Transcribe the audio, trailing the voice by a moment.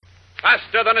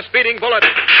Faster than a speeding bullet.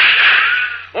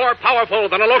 More powerful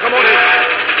than a locomotive.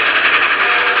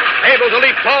 Able to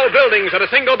leap tall buildings at a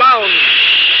single bound.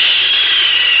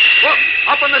 Look,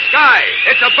 up in the sky.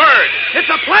 It's a bird. It's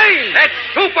a plane. It's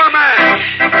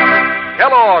Superman.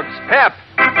 Kellogg's Pep.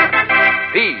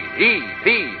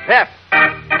 P-E-P, Pep.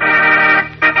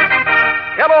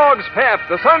 Kellogg's Pep,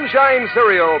 the Sunshine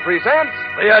Cereal, presents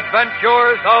The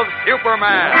Adventures of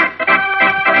Superman.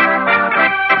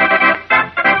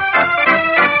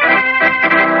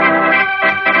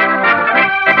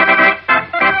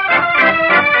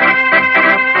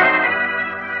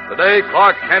 Today,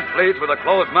 Clark Kent pleads with a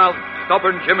closed-mouthed,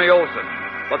 stubborn Jimmy Olsen.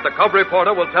 But the cub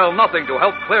reporter will tell nothing to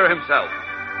help clear himself,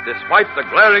 despite the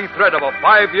glaring threat of a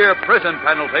 5-year prison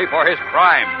penalty for his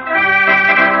crime.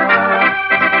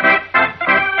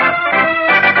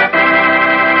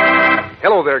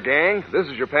 Hello there, gang. This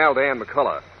is your pal, Dan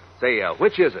McCullough. Say,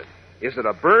 which is it? Is it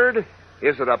a bird?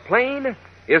 Is it a plane?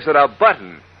 Is it a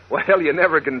button? Well, you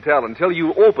never can tell until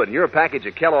you open your package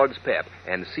of Kellogg's Pep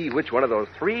and see which one of those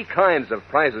 3 kinds of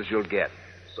prizes you'll get.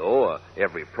 So,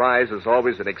 every prize is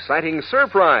always an exciting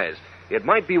surprise. It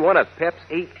might be one of Pep's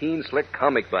 18 slick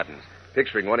comic buttons,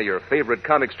 picturing one of your favorite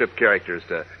comic strip characters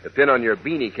to pin on your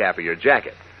beanie cap or your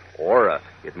jacket. Or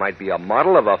it might be a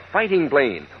model of a fighting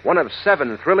plane, one of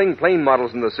 7 thrilling plane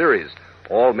models in the series,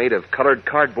 all made of colored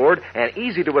cardboard and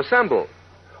easy to assemble.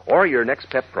 Or your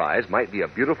next Pep prize might be a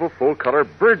beautiful full-color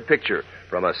bird picture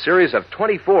from a series of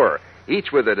 24,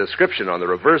 each with a description on the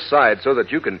reverse side so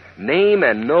that you can name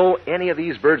and know any of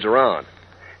these birds around.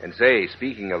 And say,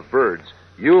 speaking of birds,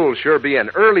 you'll sure be an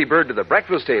early bird to the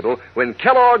breakfast table when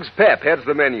Kellogg's Pep heads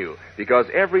the menu, because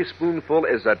every spoonful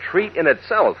is a treat in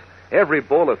itself. Every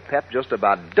bowl of Pep just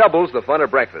about doubles the fun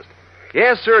of breakfast.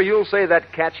 Yes, sir, you'll say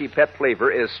that catchy Pep flavor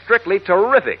is strictly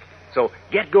terrific. So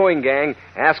get going, gang.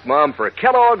 Ask Mom for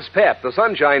Kellogg's Pep, the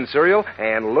Sunshine Cereal,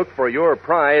 and look for your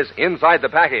prize inside the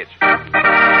package.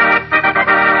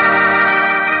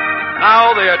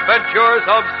 Now, the Adventures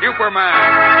of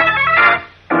Superman.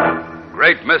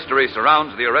 Great mystery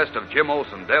surrounds the arrest of Jim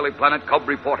Olsen, Daily Planet cub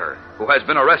reporter, who has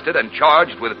been arrested and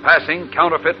charged with passing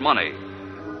counterfeit money.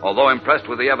 Although impressed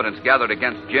with the evidence gathered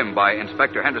against Jim by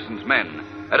Inspector Henderson's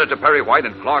men, Editor Perry White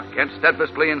and Clark Kent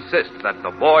steadfastly insist that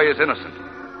the boy is innocent,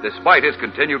 despite his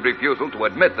continued refusal to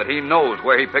admit that he knows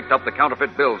where he picked up the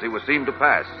counterfeit bills he was seen to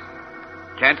pass.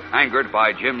 Kent, angered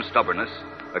by Jim's stubbornness,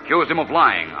 accused him of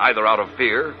lying, either out of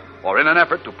fear or in an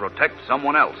effort to protect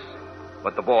someone else.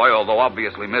 But the boy, although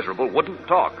obviously miserable, wouldn't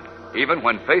talk, even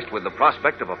when faced with the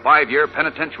prospect of a 5-year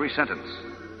penitentiary sentence.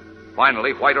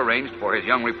 Finally, White arranged for his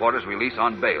young reporter's release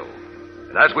on bail.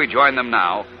 And as we join them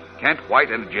now, Kent,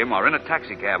 White, and Jim are in a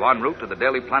taxicab en route to the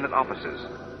Daily Planet offices.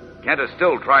 Kent is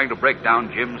still trying to break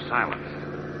down Jim's silence.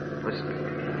 Listen.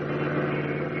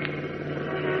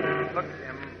 Look,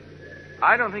 Jim,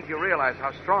 I don't think you realize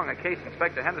how strong a case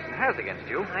Inspector Henderson has against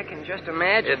you. I can just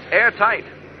imagine. It's airtight.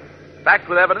 Backed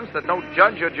with evidence that no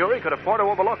judge or jury could afford to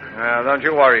overlook. Don't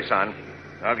you worry, son.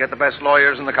 I'll get the best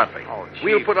lawyers in the country. Oh, Chief.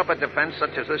 We'll put up a defense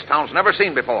such as this town's never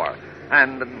seen before.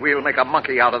 And we'll make a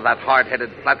monkey out of that hard-headed,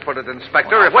 flat-footed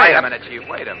inspector. Wait a minute, Chief.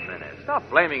 Wait a minute. Stop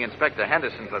blaming Inspector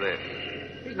Henderson for this.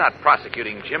 He's not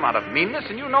prosecuting Jim out of meanness,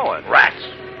 and you know it. Rats.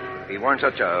 If he weren't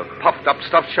such a puffed-up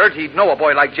stuffed shirt, he'd know a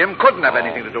boy like Jim couldn't have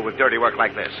anything to do with dirty work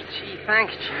like this. Gee,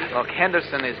 thanks, Chief. Look,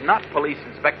 Henderson is not police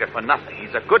inspector for nothing.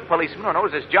 He's a good policeman who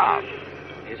knows his job.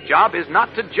 His job is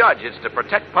not to judge. It's to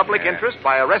protect public interest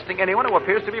by arresting anyone who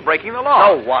appears to be breaking the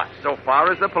law. So what? So far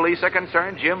as the police are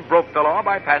concerned, Jim broke the law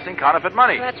by passing counterfeit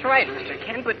money. That's right, Mr.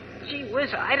 Kent, but gee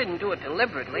whiz, I didn't do it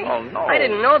deliberately. Oh, no. I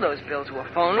didn't know those bills were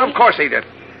phony. Of course he did.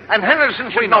 And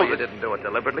Henderson should We know know you didn't do it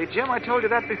deliberately, Jim. I told you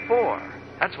that before.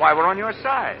 That's why we're on your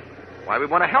side. Why we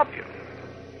want to help you.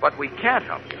 But we can't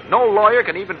help you. No lawyer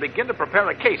can even begin to prepare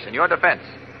a case in your defense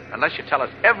unless you tell us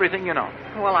everything you know.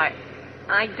 Well, I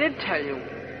did tell you.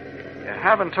 You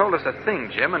haven't told us a thing,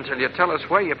 Jim, until you tell us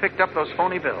where you picked up those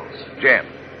phony bills. Jim,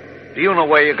 do you know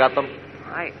where you got them?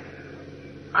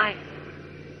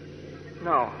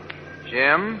 No.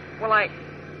 Jim? Well, I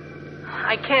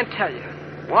can't tell you.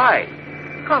 Why?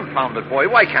 Confounded boy,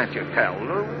 why can't you tell?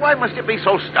 Why must you be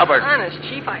so stubborn? Honest,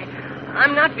 Chief,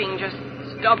 I'm not being just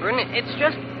stubborn. It's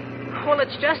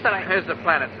just that I... Here's the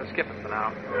planet, so skip it for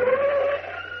now.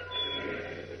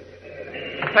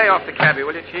 Pay off the cabbie,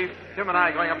 will you, Chief? Jim and I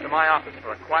are going up to my office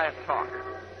for a quiet talk.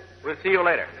 We'll see you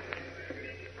later.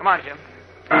 Come on, Jim.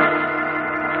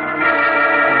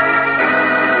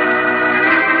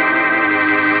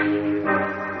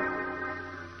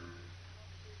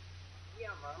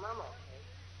 Yeah, Mom, I'm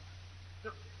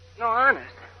okay. No,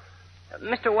 honest.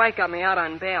 Mr. White got me out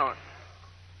on bail.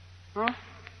 Huh?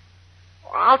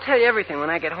 I'll tell you everything when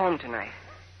I get home tonight.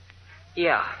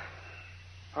 Yeah.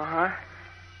 Uh-huh.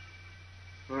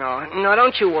 No,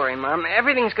 don't you worry, Mom.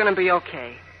 Everything's going to be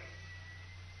okay.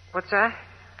 What's that?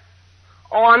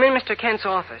 Oh, I'm in Mr. Kent's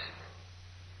office.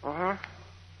 Uh-huh.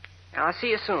 I'll see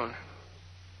you soon.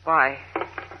 Bye.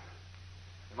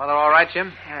 Your mother all right,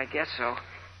 Jim? Yeah, I guess so.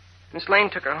 Miss Lane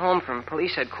took her home from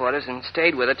police headquarters and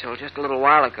stayed with her till just a little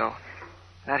while ago.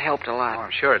 That helped a lot. Oh,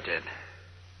 I'm sure it did.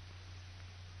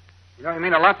 You know, you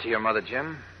mean a lot to your mother,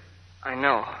 Jim. I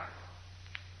know.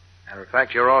 Matter of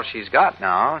fact, you're all she's got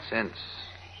now since...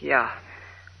 Yeah.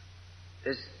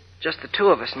 There's just the two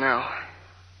of us now.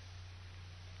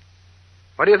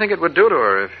 What do you think it would do to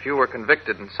her if you were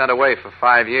convicted and sent away for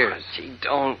 5 years? Oh, gee,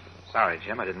 don't... Sorry,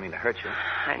 Jim. I didn't mean to hurt you.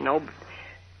 I know, but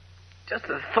just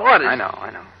the thought is... I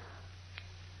know.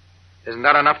 Isn't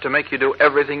that enough to make you do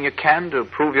everything you can to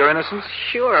prove your innocence?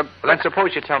 Sure, but... Well, then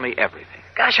suppose you tell me everything.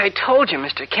 Gosh, I told you,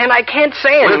 Mr. Kent. I can't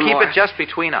say We'll anymore. keep it just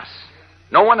between us.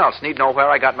 No one else need know where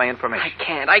I got my information.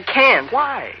 I can't.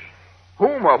 Why?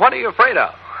 Whom or what are you afraid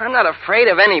of? I'm not afraid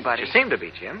of anybody. You seem to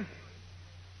be, Jim.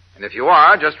 And if you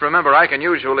are, just remember I can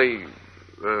usually,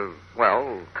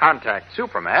 contact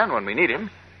Superman when we need him.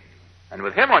 And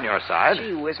with him on your side...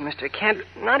 Gee whiz, Mr. Kent.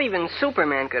 Not even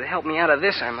Superman could help me out of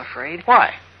this, I'm afraid.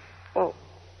 Why? Well,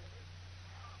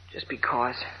 just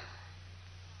because.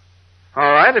 All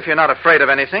right, if you're not afraid of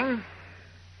anything,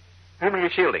 whom are you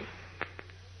shielding?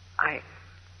 I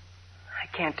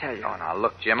can't tell you. Oh, now,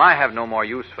 look, Jim, I have no more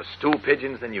use for stool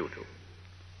pigeons than you do.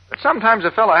 But sometimes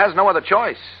a fellow has no other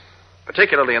choice.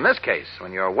 Particularly in this case,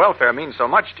 when your welfare means so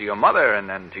much to your mother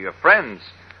and to your friends,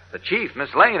 the chief,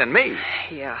 Miss Lane, and me.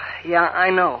 Yeah, I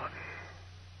know.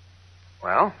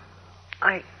 Well?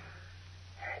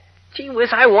 Gee whiz,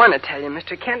 I want to tell you,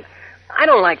 Mr. Kent. I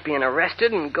don't like being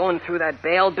arrested and going through that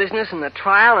bail business and the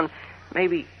trial and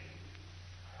maybe,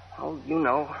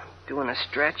 doing a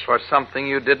stretch. For something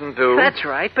you didn't do? That's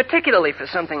right, particularly for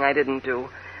something I didn't do.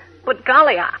 But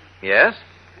golly, Yes?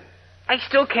 I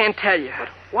still can't tell you. But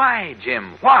why,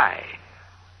 Jim? Why?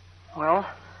 Well?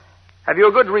 Have you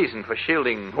a good reason for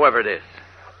shielding whoever it is?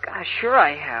 Gosh, sure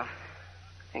I have.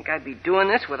 Think I'd be doing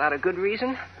this without a good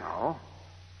reason? No,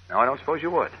 I don't suppose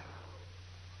you would.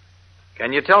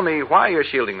 Can you tell me why you're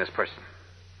shielding this person?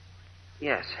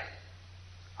 Yes.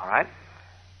 All right.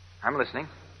 I'm listening.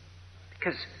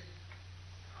 Because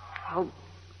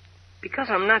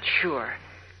I'm not sure.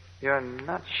 You're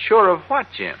not sure of what,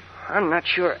 Jim? I'm not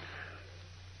sure.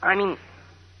 I mean,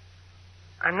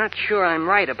 I'm not sure I'm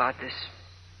right about this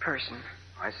person.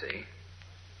 I see.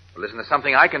 Well, isn't there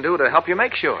something I can do to help you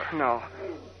make sure? No,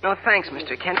 thanks,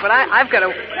 Mr. Kent, but I've got to...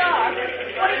 What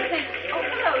do you think? Oh,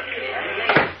 hello,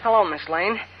 Jim. Hello, Miss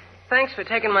Lane. Thanks for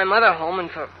taking my mother home and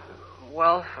for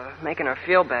making her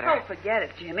feel better. Oh, forget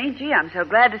it, Jimmy. Gee, I'm so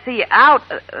glad to see you out.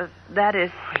 That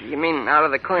is... You mean out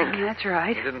of the clink? That's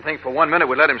right. You didn't think for 1 minute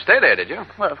we'd let him stay there, did you?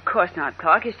 Well, of course not,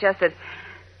 Clark. It's just that,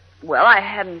 I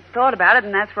hadn't thought about it,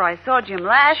 and that's where I saw Jim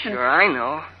last. Sure, I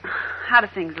know. How do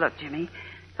things look, Jimmy?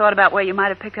 Thought about where you might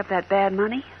have picked up that bad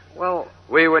money? Well...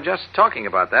 We were just talking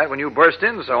about that when you burst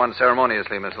in so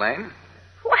unceremoniously, Miss Lane.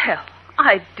 Well,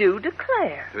 I do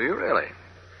declare. Do you really?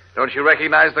 Don't you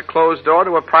recognize the closed door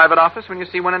to a private office when you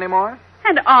see one anymore?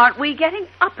 And aren't we getting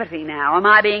uppity now? Am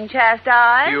I being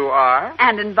chastised? You are?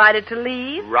 And invited to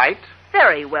leave? Right.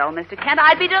 Very well, Mr. Kent.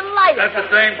 I'd be delighted. That's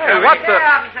the same, Hey, Terry. what the...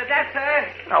 officer, that's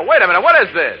her. Now, wait a minute. What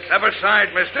is this? Step aside,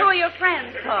 Who mister. are your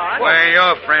friends, Clark? We're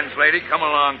your friends, lady. Come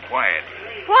along quiet.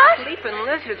 What? Sleeping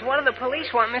lizards. What do the police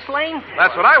want Miss Lane for?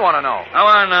 That's what I want to know. Come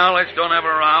on now. Let's don't have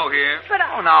a row here. But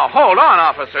Oh, now, hold on,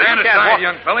 officer. Stand You can't aside, walk-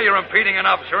 young fella. You're impeding an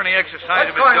officer in the exercise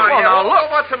of his What's going on duty. here? now,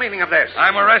 look. What's the meaning of this?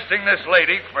 I'm arresting this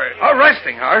lady for...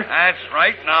 Arresting her? That's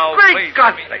right. Now, Great please...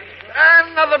 God's sake.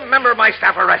 Another member of my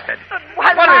staff arrested.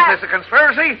 What What is this, a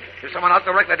conspiracy? Is someone out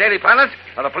to wreck the Daily Planet?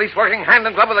 Are the police working hand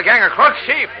in glove with a gang of crooks?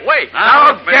 Chief, wait.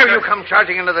 How Now, dare mister. you come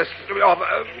charging into this...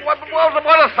 what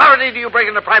authority do you break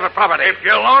into private property? If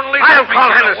you'll only... I'll let me call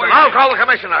get Henderson. away. I'll call the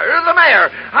commissioner. The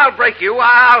mayor. I'll break you.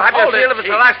 I'll have you Hold it, sealed if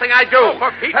it's Chief. the last thing I do. Oh,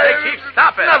 for Pete's sake, Chief,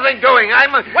 stop it. Nothing doing.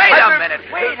 Wait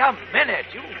a minute.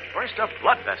 You burst a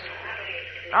blood vessel.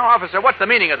 Now, officer, what's the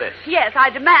meaning of this? Yes, I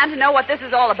demand to know what this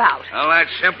is all about. Well, that's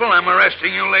simple. I'm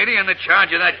arresting you, lady, in the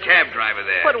charge of that cab driver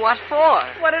there. But what for?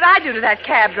 What did I do to that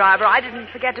cab driver? I didn't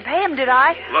forget to pay him, did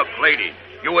I? Look, lady,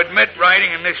 you admit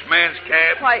riding in this man's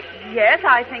cab? Why, yes,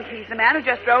 I think he's the man who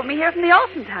just drove me here from the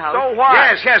Olsen's house. So what?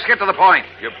 Yes, get to the point.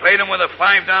 You paid him with a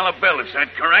 $5 bill, is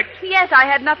that correct? Yes, I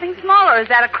had nothing smaller. Is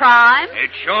that a crime?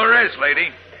 It sure is,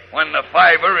 lady. When the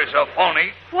fiver is a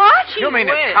phony. What? You mean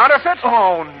it's counterfeit?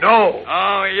 Oh, no.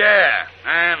 Oh, yeah.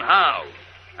 And how?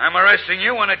 I'm arresting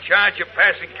you on a charge of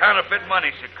passing counterfeit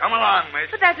money, so come along, miss.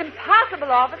 But that's impossible,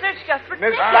 officer. It's just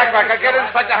ridiculous. Miss Blackbacker, get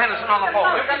Inspector Henderson on the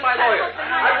phone. Get my lawyer.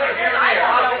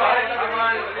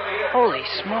 Holy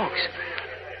smokes.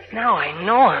 Now I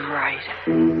know I'm right.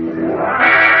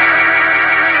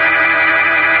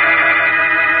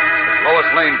 Lois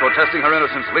Lane, protesting her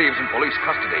innocence, leaves in police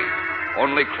custody.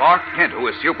 Only Clark Kent, who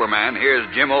is Superman, hears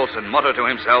Jim Olsen mutter to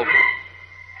himself,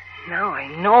 Now I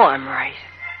know I'm right.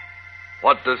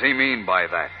 What does he mean by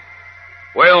that?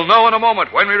 We'll know in a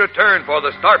moment when we return for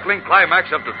the startling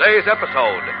climax of today's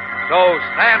episode. So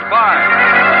stand by.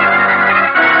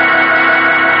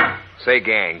 Say,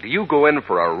 gang, do you go in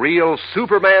for a real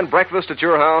Superman breakfast at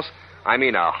your house? I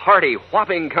mean a hearty,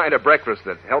 whopping kind of breakfast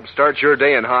that helps start your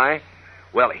day in high?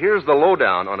 Well, here's the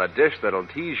lowdown on a dish that'll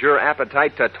tease your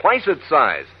appetite to twice its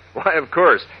size. Why, of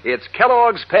course, it's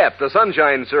Kellogg's Pep, the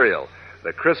Sunshine cereal.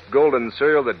 The crisp golden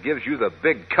cereal that gives you the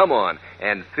big come-on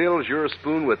and fills your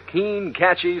spoon with keen,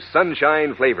 catchy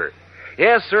sunshine flavor.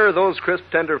 Yes, sir, those crisp,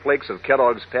 tender flakes of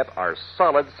Kellogg's Pep are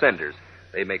solid senders.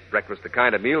 They make breakfast the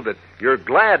kind of meal that you're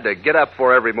glad to get up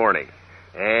for every morning.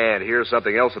 And here's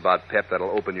something else about Pep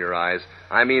that'll open your eyes.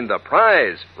 I mean the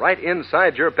prize right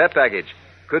inside your Pep package.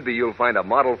 Could be you'll find a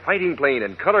model fighting plane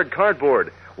in colored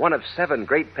cardboard, one of 7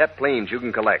 great Pep planes you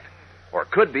can collect. Or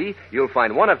could be you'll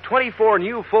find one of 24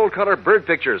 new full-color bird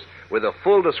pictures with a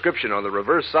full description on the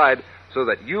reverse side so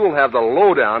that you'll have the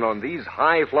lowdown on these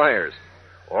high flyers.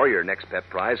 Or your next Pep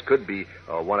prize could be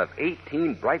one of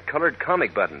 18 bright-colored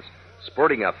comic buttons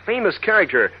sporting a famous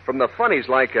character from the funnies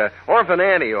like Orphan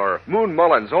Annie or Moon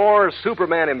Mullins or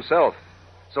Superman himself.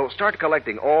 So start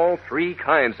collecting all 3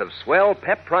 kinds of swell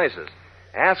Pep prizes.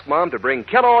 Ask Mom to bring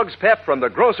Kellogg's Pep from the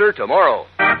grocer tomorrow.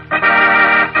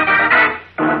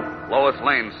 Lois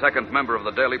Lane, second member of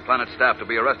the Daily Planet staff to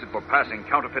be arrested for passing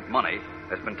counterfeit money,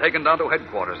 has been taken down to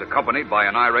headquarters, accompanied by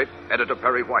an irate Editor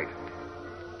Perry White.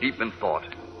 Deep in thought,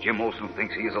 Jim Olsen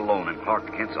thinks he is alone in Clark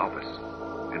Kent's office,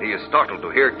 and he is startled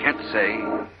to hear Kent say,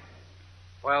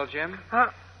 Well, Jim?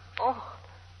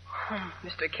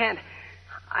 Mr. Kent,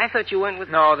 I thought you went with...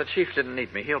 No, the chief didn't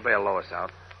need me. He'll bail Lois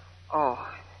out. Oh,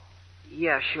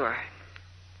 yeah, sure.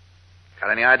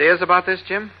 Got any ideas about this,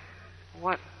 Jim?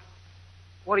 What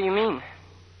do you mean?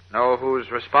 Know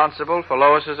who's responsible for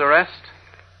Lois's arrest?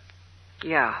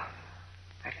 Yeah,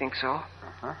 I think so.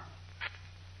 Uh-huh.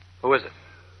 Who is it?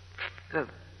 The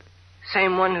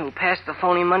same one who passed the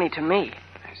phony money to me.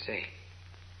 I see.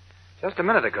 Just a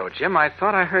minute ago, Jim, I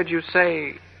thought I heard you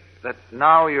say that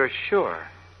now you're sure.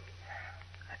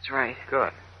 That's right.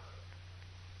 Good.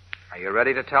 Are you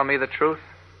ready to tell me the truth?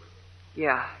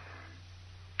 Yeah.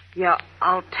 Yeah,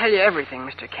 I'll tell you everything,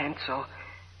 Mr. Kent, so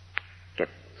get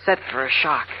set for a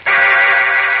shock.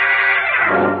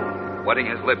 Wetting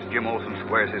his lips, Jim Olsen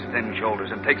squares his thin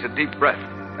shoulders and takes a deep breath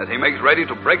as he makes ready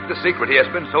to break the secret he has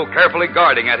been so carefully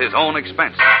guarding at his own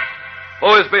expense.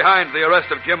 Who is behind the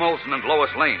arrest of Jim Olsen and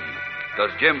Lois Lane? Does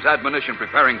Jim's admonition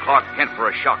preparing Clark Kent for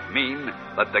a shock mean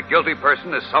that the guilty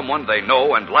person is someone they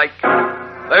know and like?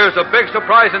 There's a big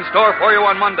surprise in store for you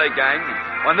on Monday, gang,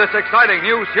 when this exciting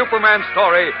new Superman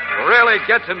story really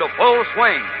gets into full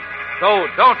swing. So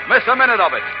don't miss a minute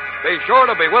of it. Be sure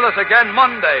to be with us again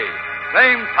Monday.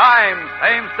 Same time,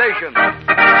 same station.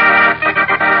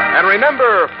 And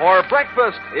remember, for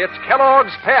breakfast, it's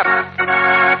Kellogg's Pep.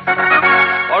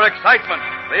 For excitement,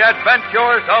 the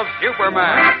adventures of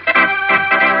Superman.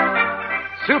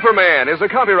 Superman is a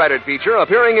copyrighted feature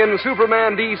appearing in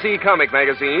Superman DC comic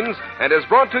magazines and is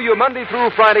brought to you Monday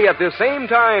through Friday at this same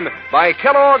time by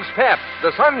Kellogg's Pep,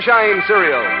 the Sunshine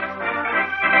cereal.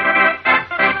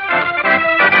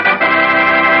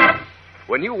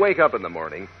 When you wake up in the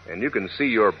morning and you can see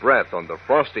your breath on the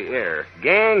frosty air,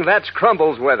 gang, that's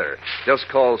Crumbles weather. Just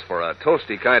calls for a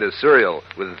toasty kind of cereal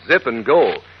with zip and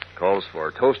go. Calls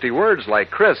for toasty words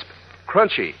like crisp,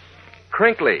 crunchy,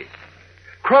 crinkly.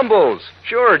 Crumbles.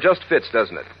 Sure, just fits,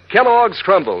 doesn't it? Kellogg's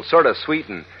Crumbles, sort of sweet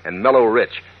and mellow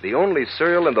rich. The only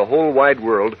cereal in the whole wide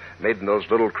world made in those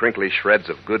little crinkly shreds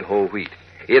of good whole wheat.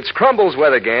 It's Crumbles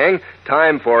weather, gang.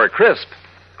 Time for crisp,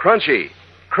 crunchy,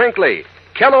 crinkly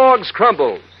Kellogg's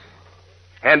Crumbles.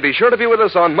 And be sure to be with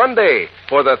us on Monday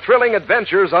for the thrilling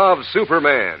adventures of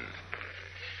Superman.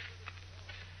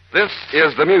 This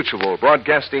is the Mutual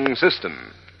Broadcasting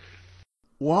System.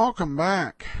 Welcome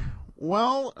back.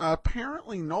 Well,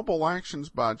 apparently noble actions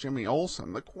by Jimmy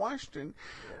Olsen. The question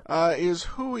is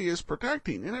who he is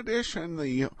protecting. In addition,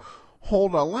 the whole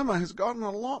dilemma has gotten a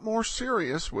lot more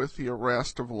serious with the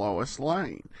arrest of Lois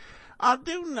Lane. I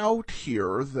do note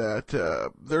here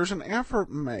that there's an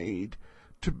effort made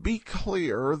to be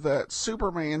clear that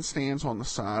Superman stands on the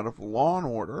side of law and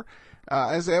order,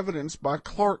 as evidenced by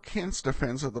Clark Kent's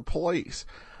defense of the police.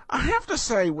 I have to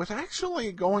say, with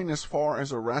actually going as far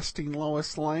as arresting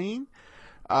Lois Lane,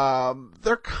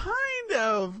 they're kind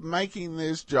of making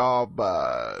this job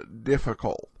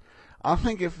difficult. I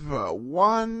think if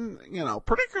one,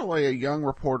 particularly a young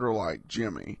reporter like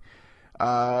Jimmy,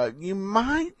 you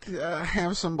might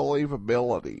have some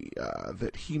believability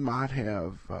that he might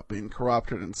have been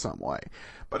corrupted in some way.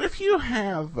 But if you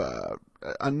have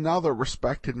another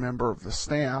respected member of the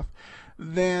staff,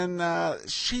 then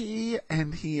she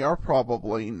and he are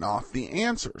probably not the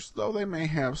answers, though they may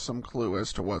have some clue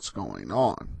as to what's going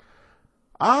on.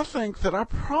 I think that I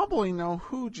probably know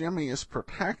who Jimmy is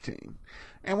protecting,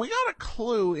 and we got a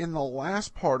clue in the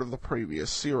last part of the previous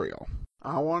serial.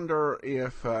 I wonder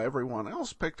if everyone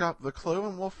else picked up the clue,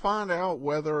 and we'll find out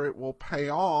whether it will pay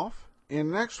off. In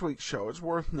next week's show, it's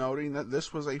worth noting that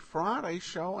this was a Friday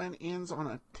show and ends on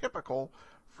a typical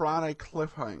Friday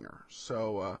cliffhanger.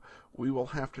 So we will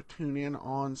have to tune in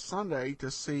on Sunday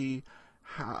to see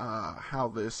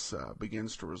how this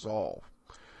begins to resolve.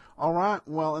 All right,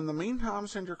 well, in the meantime,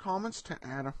 send your comments to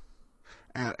Adam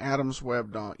at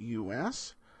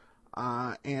adamsweb.us.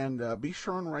 And be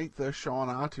sure and rate the show on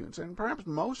iTunes. And perhaps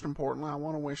most importantly, I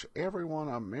want to wish everyone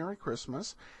a Merry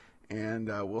Christmas. And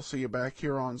we'll see you back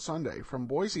here on Sunday. From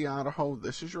Boise, Idaho,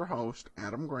 this is your host,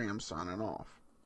 Adam Graham, signing off.